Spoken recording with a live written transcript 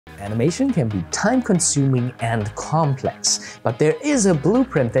Animation can be time-consuming and complex, but there is a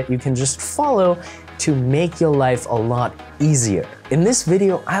blueprint that you can just follow to make your life a lot easier. In this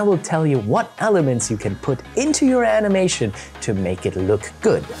video, I will tell you what elements you can put into your animation to make it look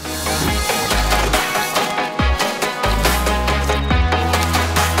good.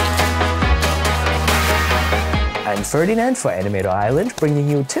 I'm Ferdinand for Animator Island, bringing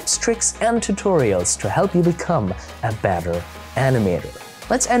you tips, tricks, and tutorials to help you become a better animator.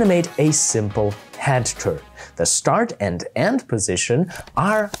 Let's animate a simple head turn. The start and end position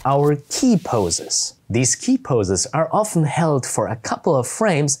are our key poses. These key poses are often held for a couple of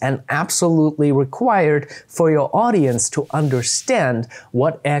frames and absolutely required for your audience to understand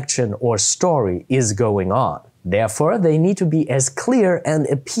what action or story is going on. Therefore, they need to be as clear and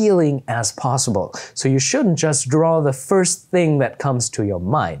appealing as possible, so you shouldn't just draw the first thing that comes to your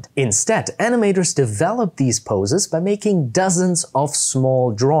mind. Instead, animators develop these poses by making dozens of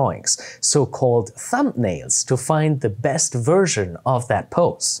small drawings, so-called thumbnails, to find the best version of that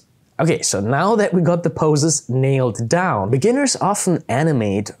pose. Okay, so now that we got the poses nailed down, beginners often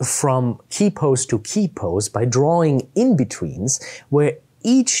animate from key pose to key pose by drawing in-betweens, where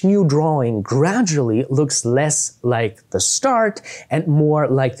each new drawing gradually looks less like the start and more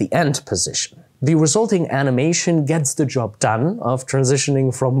like the end position. The resulting animation gets the job done of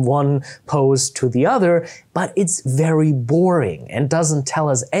transitioning from one pose to the other, but it's very boring and doesn't tell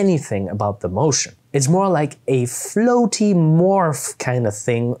us anything about the motion. It's more like a floaty morph kind of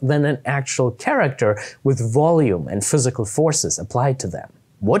thing than an actual character with volume and physical forces applied to them.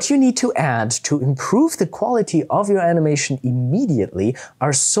 What you need to add to improve the quality of your animation immediately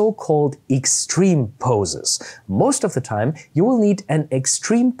are so-called extreme poses. Most of the time, you will need an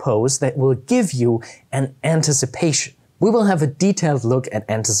extreme pose that will give you an anticipation. We will have a detailed look at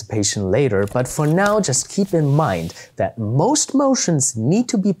anticipation later, but for now, just keep in mind that most motions need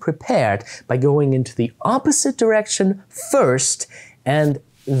to be prepared by going into the opposite direction first and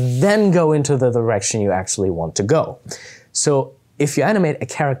then go into the direction you actually want to go. So, if you animate a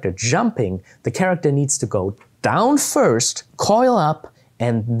character jumping, the character needs to go down first, coil up,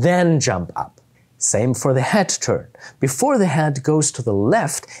 and then jump up. Same for the head turn. Before the head goes to the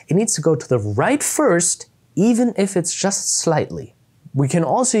left, it needs to go to the right first, even if it's just slightly. We can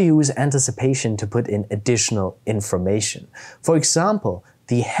also use anticipation to put in additional information. For example,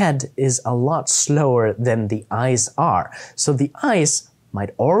 the head is a lot slower than the eyes are, so the eyes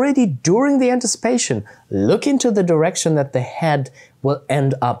might already, during the anticipation, look into the direction that the head will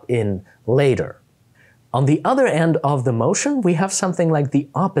end up in later. On the other end of the motion, we have something like the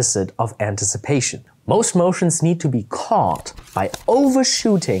opposite of anticipation. Most motions need to be caught by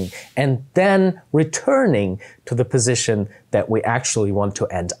overshooting and then returning to the position that we actually want to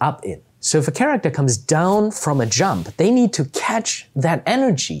end up in. So if a character comes down from a jump, they need to catch that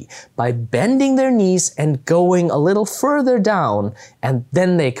energy by bending their knees and going a little further down, and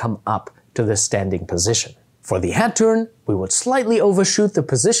then they come up to the standing position. For the head turn, we would slightly overshoot the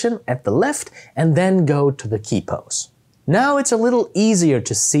position at the left and then go to the key pose. Now it's a little easier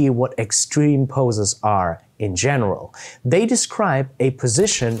to see what extreme poses are in general. They describe a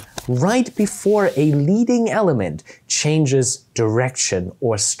position right before a leading element changes direction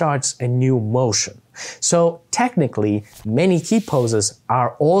or starts a new motion. So technically, many key poses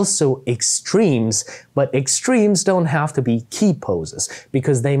are also extremes, but extremes don't have to be key poses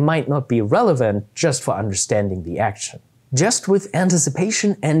because they might not be relevant just for understanding the action. Just with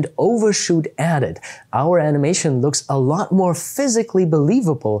anticipation and overshoot added, our animation looks a lot more physically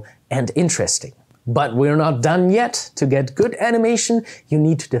believable and interesting. But we're not done yet. To get good animation, you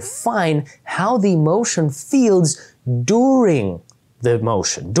need to define how the motion feels during the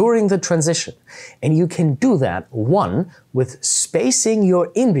motion, during the transition. And you can do that, one, with spacing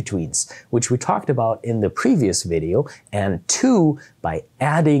your in-betweens, which we talked about in the previous video, and two, by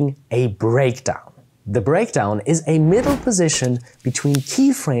adding a breakdown. The breakdown is a middle position between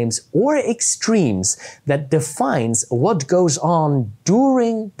keyframes or extremes that defines what goes on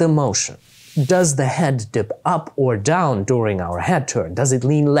during the motion. Does the head dip up or down during our head turn? Does it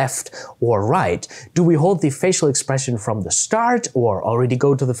lean left or right? Do we hold the facial expression from the start or already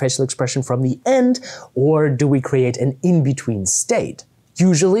go to the facial expression from the end? Or do we create an in-between state?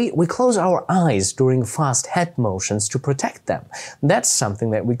 Usually, we close our eyes during fast head motions to protect them. That's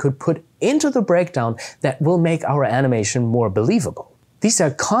something that we could put into the breakdown that will make our animation more believable. These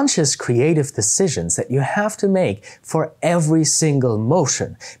are conscious creative decisions that you have to make for every single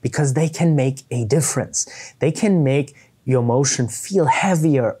motion because they can make a difference. They can make your motion feel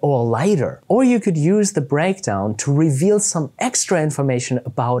heavier or lighter. Or you could use the breakdown to reveal some extra information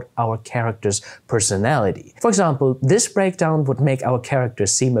about our character's personality. For example, this breakdown would make our character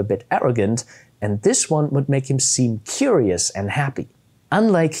seem a bit arrogant, and this one would make him seem curious and happy.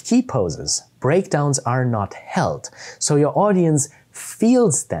 Unlike key poses, breakdowns are not held, so your audience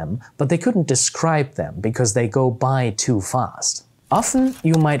feels them, but they couldn't describe them because they go by too fast. Often,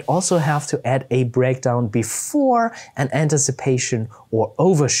 you might also have to add a breakdown before an anticipation or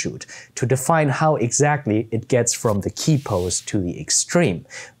overshoot to define how exactly it gets from the key pose to the extreme.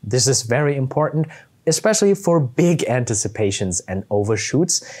 This is very important, especially for big anticipations and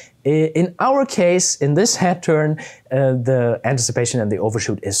overshoots. In our case, in this head turn, the anticipation and the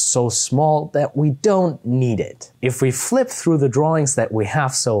overshoot is so small that we don't need it. If we flip through the drawings that we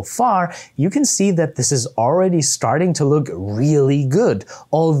have so far, you can see that this is already starting to look really good,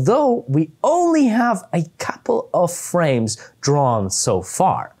 although we only have a couple of frames drawn so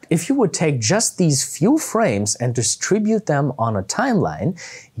far. If you would take just these few frames and distribute them on a timeline,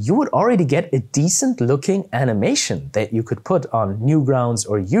 you would already get a decent looking animation that you could put on Newgrounds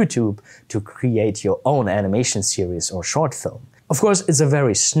or YouTube to create your own animation series or short film. Of course, it's a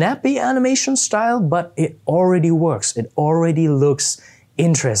very snappy animation style, but it already works. It already looks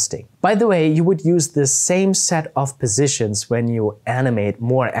interesting. By the way, you would use the same set of positions when you animate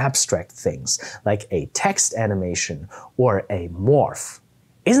more abstract things, like a text animation or a morph.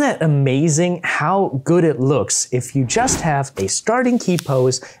 Isn't that amazing how good it looks if you just have a starting key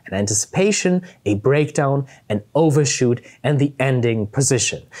pose, an anticipation, a breakdown, an overshoot, and the ending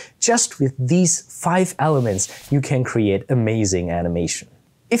position? Just with these 5 elements, you can create amazing animation.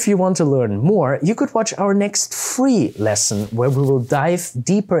 If you want to learn more, you could watch our next free lesson where we will dive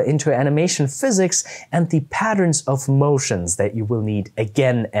deeper into animation physics and the patterns of motions that you will need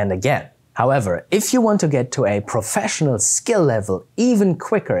again and again. However, if you want to get to a professional skill level even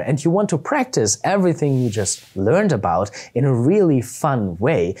quicker and you want to practice everything you just learned about in a really fun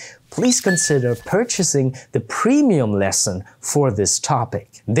way, please consider purchasing the premium lesson for this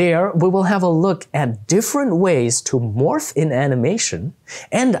topic. There, we will have a look at different ways to morph in animation,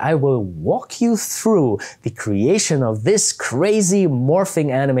 and I will walk you through the creation of this crazy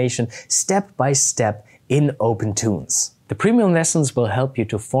morphing animation step by step in OpenToonz. The premium lessons will help you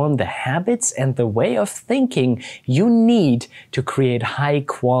to form the habits and the way of thinking you need to create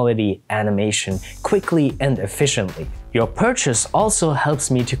high-quality animation quickly and efficiently. Your purchase also helps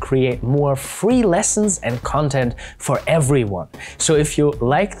me to create more free lessons and content for everyone. So if you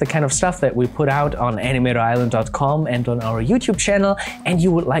like the kind of stuff that we put out on animatorisland.com and on our YouTube channel, and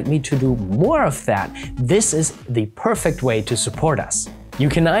you would like me to do more of that, this is the perfect way to support us. You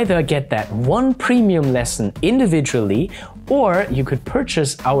can either get that one premium lesson individually, or you could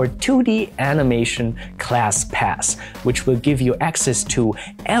purchase our 2D animation class pass, which will give you access to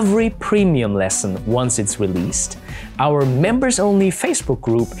every premium lesson once it's released, our members-only Facebook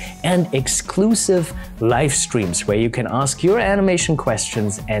group, and exclusive live streams where you can ask your animation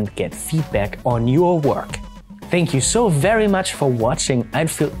questions and get feedback on your work. Thank you so very much for watching.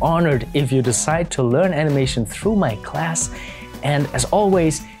 I'd feel honored if you decide to learn animation through my class. And as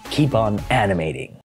always, keep on animating.